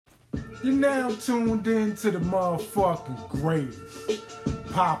You're now tuned in to the motherfucking greatest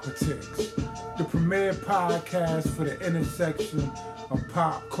Politics, the premier podcast for the intersection of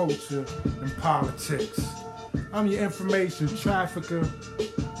pop culture and politics. I'm your information trafficker,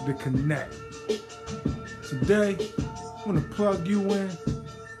 the Connect. Today, I'm going to plug you in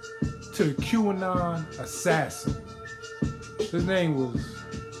to the QAnon assassin. His name was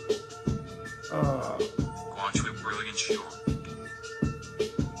Kuachua, Brillion, Xiong.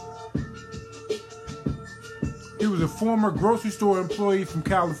 He was a former grocery store employee from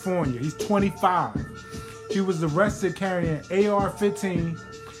California. He's 25. He was arrested carrying an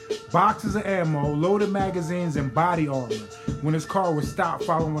AR-15, boxes of ammo, loaded magazines, and body armor when his car was stopped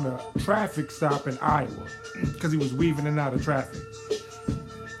following a traffic stop in Iowa because he was weaving in and out of traffic.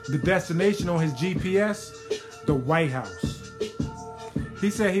 The destination on his GPS, the White House. He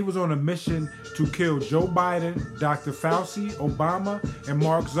said he was on a mission to kill Joe Biden, Dr. Fauci, Obama, and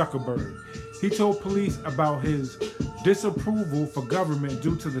Mark Zuckerberg. He told police about his disapproval for government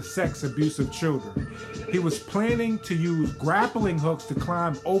due to the sex abuse of children. He was planning to use grappling hooks to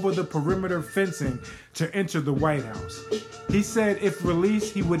climb over the perimeter fencing to enter the White House. He said if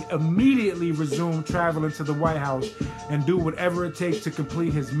released, he would immediately resume traveling to the White House and do whatever it takes to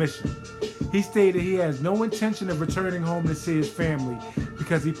complete his mission. He stated he has no intention of returning home to see his family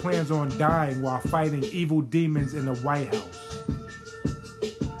because he plans on dying while fighting evil demons in the White House.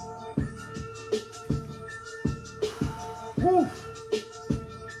 Whew.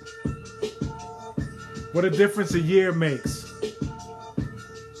 What a difference a year makes.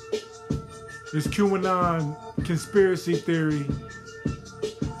 This QAnon conspiracy theory,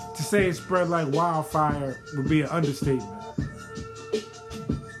 to say it spread like wildfire would be an understatement.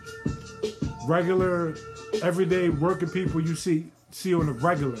 Regular, everyday working people you see on the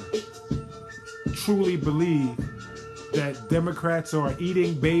regular truly believe that Democrats are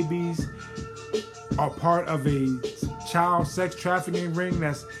eating babies, are part of a child sex trafficking ring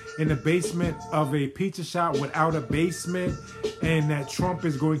that's in the basement of a pizza shop without a basement, and that Trump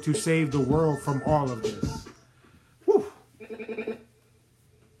is going to save the world from all of this. Whew.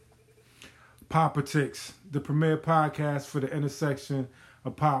 Politics, the premier podcast for the intersection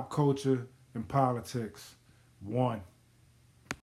of pop culture and politics. 1.